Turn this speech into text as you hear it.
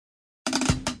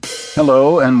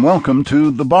Hello and welcome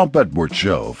to the Bob Edwards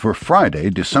Show for Friday,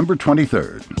 December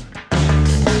 23rd.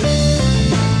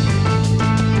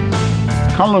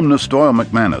 Columnist Doyle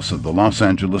McManus of the Los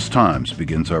Angeles Times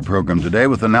begins our program today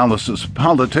with analysis of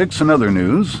politics and other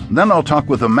news. Then I'll talk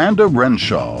with Amanda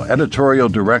Renshaw, editorial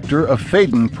director of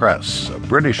Phaidon Press, a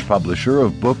British publisher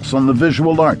of books on the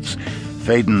visual arts.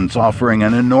 Phaidon's offering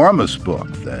an enormous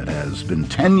book that has been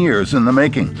 10 years in the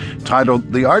making.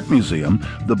 Titled The Art Museum,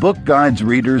 the book guides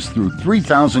readers through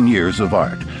 3,000 years of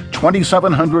art.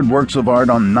 2,700 works of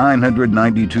art on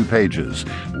 992 pages.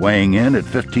 Weighing in at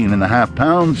 15.5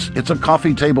 pounds, it's a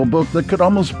coffee table book that could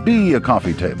almost be a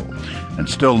coffee table. And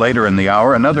still later in the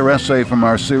hour, another essay from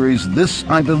our series, This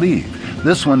I Believe.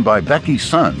 This one by Becky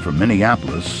Sun from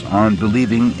Minneapolis on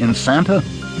believing in Santa.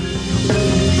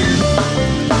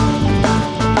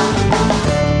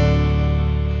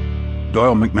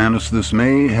 Doyle McManus, this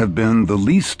may have been the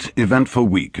least eventful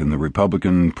week in the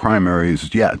Republican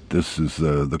primaries yet. This is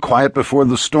the quiet before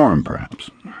the storm, perhaps.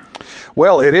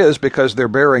 Well, it is, because they're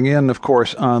bearing in, of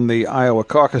course, on the Iowa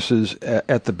caucuses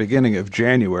at the beginning of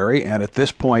January, and at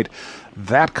this point,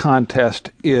 that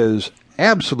contest is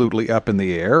absolutely up in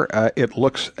the air. It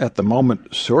looks at the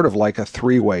moment sort of like a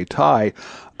three-way tie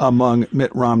among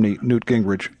Mitt Romney, Newt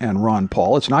Gingrich, and Ron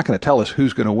Paul. It's not going to tell us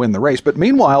who's going to win the race. But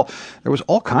meanwhile, there was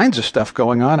all kinds of stuff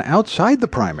going on outside the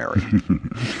primary.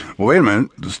 Well, wait a minute.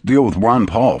 Let's deal with Ron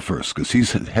Paul first, because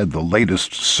he's had the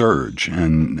latest surge.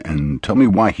 And tell me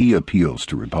why he appeals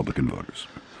to Republican voters.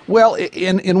 Well,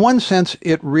 in one sense,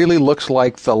 it really looks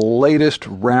like the latest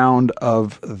round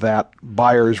of that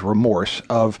buyer's remorse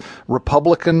of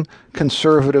Republican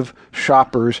conservative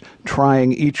shoppers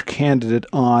trying each candidate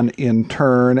on in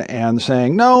turn and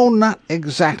saying, no, not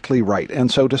exactly right.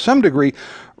 And so to some degree,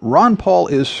 Ron Paul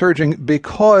is surging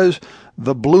because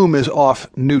the bloom is off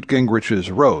Newt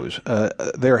Gingrich's rose.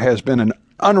 There has been an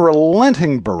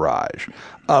unrelenting barrage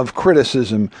of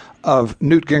criticism of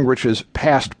Newt Gingrich's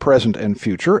past, present, and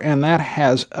future, and that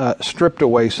has stripped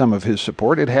away some of his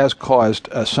support. It has caused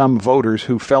some voters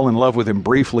who fell in love with him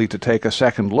briefly to take a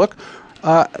second look.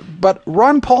 But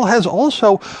Ron Paul has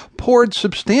also poured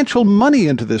substantial money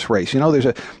into this race. You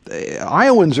know,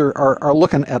 Iowans are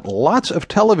looking at lots of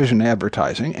television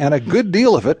advertising, and a good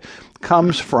deal of it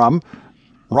comes from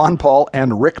Ron Paul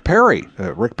and Rick Perry.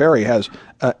 Rick Perry has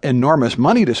enormous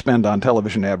money to spend on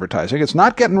television advertising. It's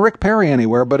not getting Rick Perry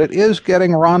anywhere, but it is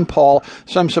getting Ron Paul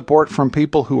some support from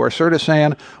people who are sort of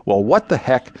saying, well, what the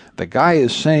heck? The guy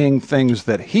is saying things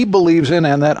that he believes in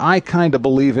and that I kind of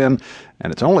believe in,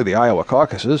 and it's only the Iowa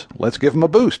caucuses. Let's give him a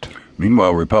boost.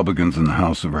 Meanwhile, Republicans in the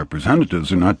House of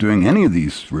Representatives are not doing any of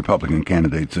these Republican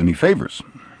candidates any favors.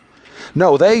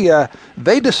 No,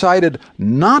 they decided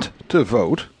not to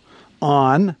vote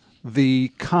on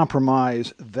the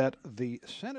compromise that the Senate